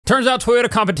Turns out Toyota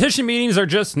competition meetings are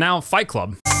just now Fight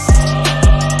Club.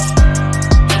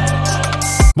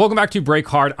 Welcome back to Break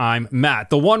Hard. I'm Matt.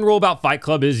 The one rule about Fight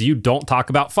Club is you don't talk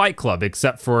about Fight Club,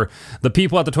 except for the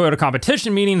people at the Toyota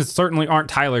competition meetings certainly aren't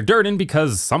Tyler Durden,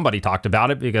 because somebody talked about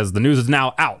it, because the news is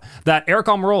now out that Aric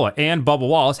Almirola and Bubba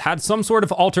Wallace had some sort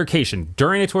of altercation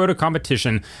during a Toyota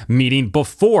competition meeting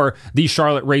before the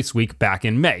Charlotte race week back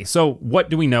in May. So what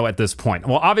do we know at this point?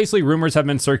 Well, obviously rumors have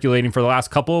been circulating for the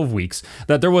last couple of weeks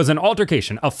that there was an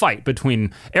altercation, a fight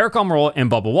between Aric Almirola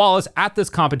and Bubba Wallace at this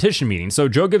competition meeting. So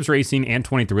Joe Gibbs Racing and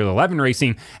 2311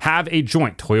 Racing have a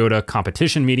joint Toyota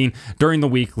competition meeting during the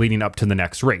week leading up to the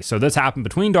next race. So this happened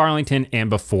between Darlington and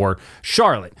before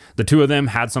Charlotte. The two of them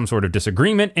had some sort of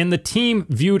disagreement, and the team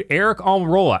viewed Aric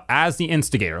Almirola as the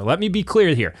instigator. Let me be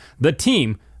clear here. The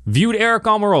team viewed Aric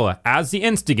Almirola as the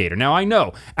instigator. Now, I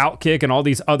know Outkick and all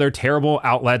these other terrible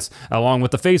outlets, along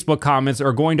with the Facebook comments,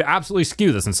 are going to absolutely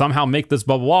skew this and somehow make this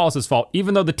Bubba Wallace's fault,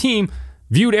 even though the team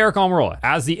viewed Aric Almirola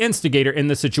as the instigator in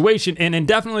this situation and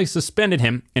indefinitely suspended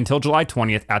him until July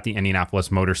 20th at the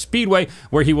Indianapolis Motor Speedway,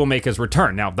 where he will make his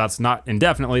return. Now, that's not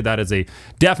indefinitely. That is a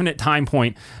definite time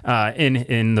point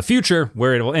in the future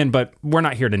where it will end, but we're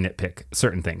not here to nitpick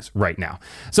certain things right now.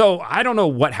 So I don't know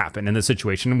what happened in this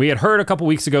situation. We had heard a couple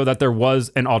weeks ago that there was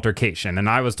an altercation, and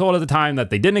I was told at the time that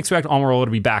they didn't expect Almirola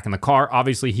to be back in the car.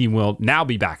 Obviously, he will now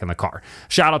be back in the car.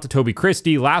 Shout out to Toby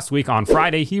Christie. Last week on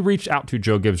Friday, he reached out to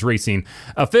Joe Gibbs Racing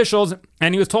officials,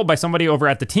 and he was told by somebody over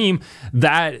at the team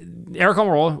that Aric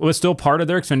Almirola was still part of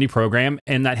their Xfinity program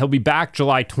and that he'll be back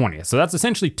July 20th. So that's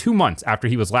essentially 2 months after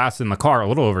he was last in the car, a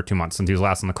little over 2 months since he was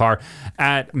last in the car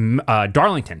at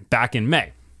Darlington back in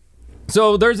May.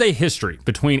 So there's a history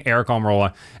between Aric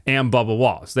Almirola and Bubba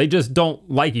Wallace. They just don't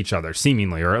like each other,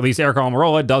 seemingly, or at least Aric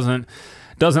Almirola doesn't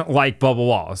like Bubba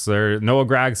Wallace. They're Noah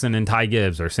Gragson and Ty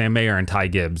Gibbs, or Sam Mayer and Ty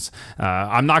Gibbs.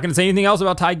 I'm not going to say anything else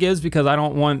about Ty Gibbs because I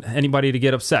don't want anybody to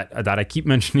get upset that I keep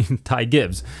mentioning Ty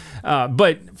Gibbs.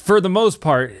 But for the most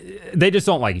part, they just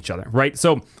don't like each other, right?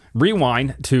 So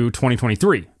rewind to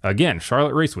 2023. Again,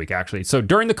 Charlotte race week, actually. So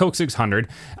during the Coke 600,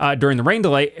 during the rain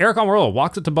delay, Aric Almirola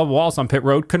walks up to Bubba Wallace on pit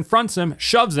road, confronts him,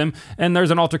 shoves him, and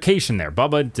there's an altercation there.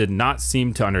 Bubba did not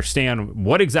seem to understand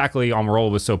what exactly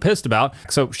Almirola was so pissed about.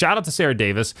 So shout out to Sarah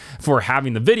Davis for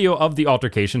having the video of the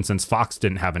altercation, since Fox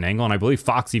didn't have an angle, and I believe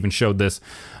Fox even showed this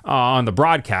on the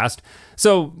broadcast.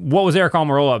 So what was Aric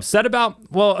Almirola upset about?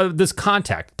 Well, this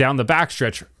contact down the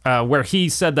backstretch where he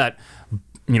said that,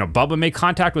 you know, Bubba made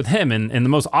contact with him in the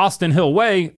most Austin Hill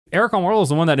way. Aric Almirola is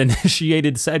the one that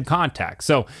initiated said contact.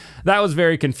 So that was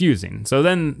very confusing. So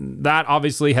then that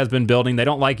obviously has been building. They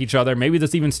don't like each other. Maybe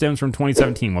this even stems from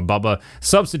 2017 when Bubba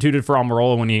substituted for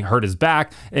Almirola when he hurt his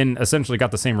back and essentially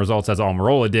got the same results as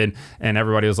Almirola did. And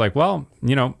everybody was like, well,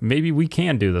 you know, maybe we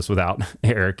can do this without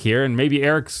Aric here. And maybe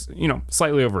Eric's, you know,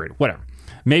 slightly overrated, whatever.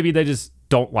 Maybe they just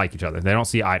don't like each other. They don't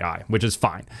see eye to eye, which is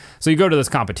fine. So you go to this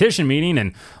competition meeting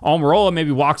and Almirola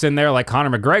maybe walks in there like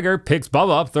Conor McGregor, picks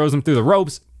Bubba up, throws him through the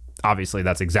ropes. Obviously,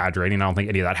 that's exaggerating. I don't think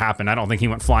any of that happened. I don't think he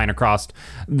went flying across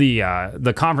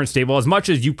the conference table. As much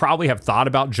as you probably have thought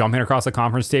about jumping across the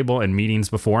conference table in meetings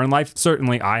before in life,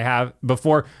 certainly I have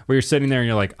before, where you're sitting there and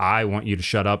you're like, I want you to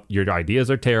shut up. Your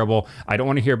ideas are terrible. I don't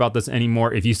want to hear about this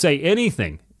anymore. If you say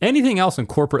anything else in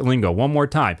corporate lingo one more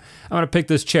time, I'm going to pick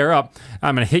this chair up,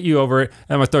 I'm going to hit you over it,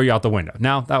 and I'm going to throw you out the window.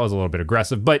 Now, that was a little bit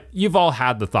aggressive, but you've all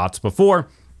had the thoughts before.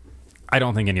 I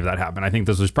don't think any of that happened. I think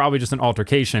this was probably just an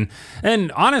altercation.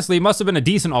 And honestly, it must have been a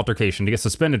decent altercation to get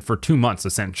suspended for 2 months,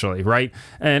 essentially, right?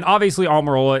 And obviously,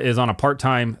 Almirola is on a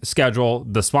part-time schedule.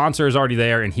 The sponsor is already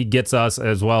there, and he gets us,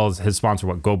 as well as his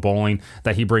sponsor, Go Bowling,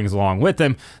 that he brings along with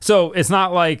him. So it's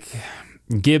not like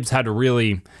Gibbs had to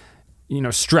really, you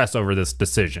know, stress over this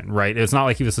decision, right? It's not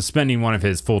like he was suspending one of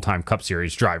his full-time Cup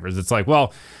Series drivers. It's like,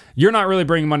 well, you're not really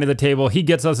bringing money to the table. He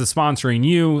gets us as sponsoring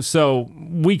you, so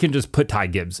we can just put Ty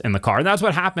Gibbs in the car. And that's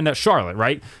what happened at Charlotte,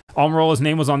 right? Almirola's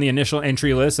name was on the initial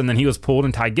entry list, and then he was pulled,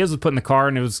 and Ty Gibbs was put in the car,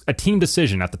 and it was a team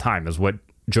decision at the time, is what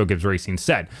Joe Gibbs Racing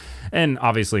said. And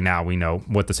obviously now we know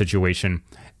what the situation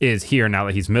is here now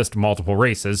that he's missed multiple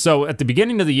races. So at the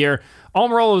beginning of the year,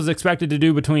 Almirola was expected to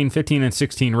do between 15 and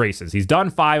 16 races. He's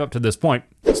done 5 up to this point.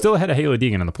 Still ahead of Haley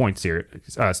Deegan in the points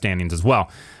standings as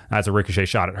well. That's a ricochet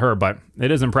shot at her, but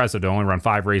it is impressive to only run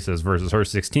 5 races versus her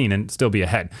 16 and still be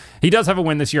ahead. He does have a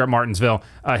win this year at Martinsville,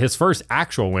 his first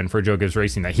actual win for Joe Gibbs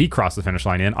Racing that he crossed the finish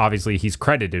line in. Obviously, he's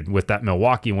credited with that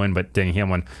Milwaukee win, but Denny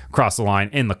Hamlin crossed the line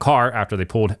in the car after they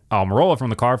pulled Almirola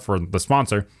from the car for the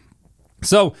sponsor.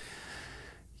 So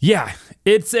Yeah,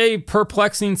 it's a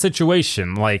perplexing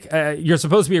situation. Like, you're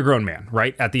supposed to be a grown man,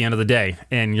 right? At the end of the day,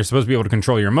 and you're supposed to be able to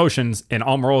control your emotions. And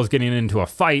Almirola is getting into a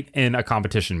fight in a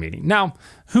competition meeting. Now,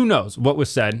 who knows what was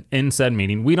said in said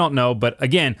meeting? We don't know. But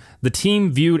again, the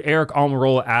team viewed Aric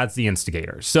Almirola as the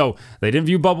instigator. So they didn't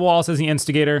view Bubba Wallace as the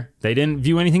instigator. They didn't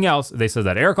view anything else. They said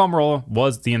that Aric Almirola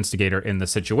was the instigator in the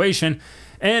situation.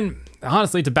 And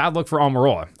honestly, it's a bad look for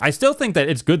Almirola. I still think that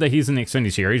it's good that he's in the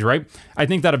Xfinity Series, right? I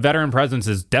think that a veteran presence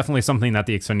is definitely something that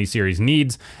the Xfinity Series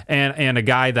needs, and a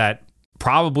guy that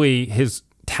probably his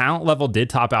talent level did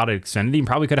top out at Xfinity and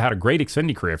probably could have had a great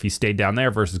Xfinity career if he stayed down there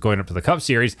versus going up to the Cup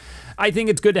Series. I think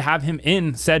it's good to have him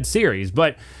in said series,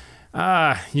 but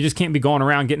you just can't be going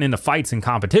around getting into fights in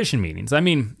competition meetings. I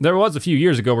mean, there was a few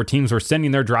years ago where teams were sending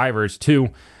their drivers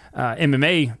to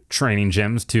MMA training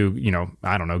gyms to,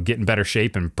 I don't know, get in better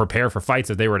shape and prepare for fights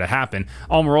if they were to happen.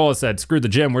 Almirola said, screw the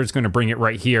gym. We're just going to bring it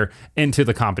right here into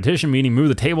the competition meeting, move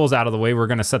the tables out of the way. We're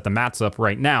going to set the mats up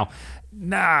right now.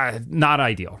 Nah, not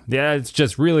ideal. Yeah, it's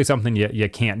just really something you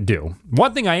can't do.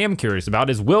 One thing I am curious about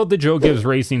is, will the Joe Gibbs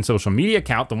Racing social media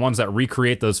account, the ones that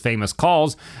recreate those famous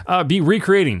calls, be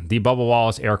recreating the Bubba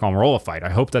Wallace Aric Almirola fight?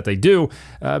 I hope that they do,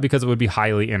 because it would be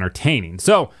highly entertaining.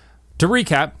 So, to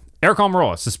recap, Aric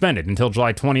Almirola suspended until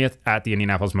July 20th at the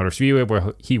Indianapolis Motor Speedway,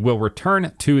 where he will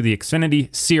return to the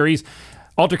Xfinity Series.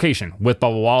 Altercation with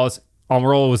Bubba Wallace.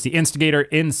 Almirola was the instigator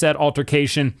in said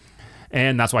altercation,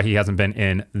 and that's why he hasn't been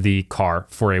in the car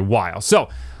for a while. So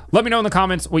let me know in the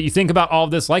comments what you think about all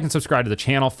of this. Like and subscribe to the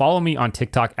channel. Follow me on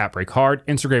TikTok at BreakHard,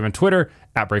 Instagram and Twitter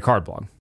at BreakHardBlog.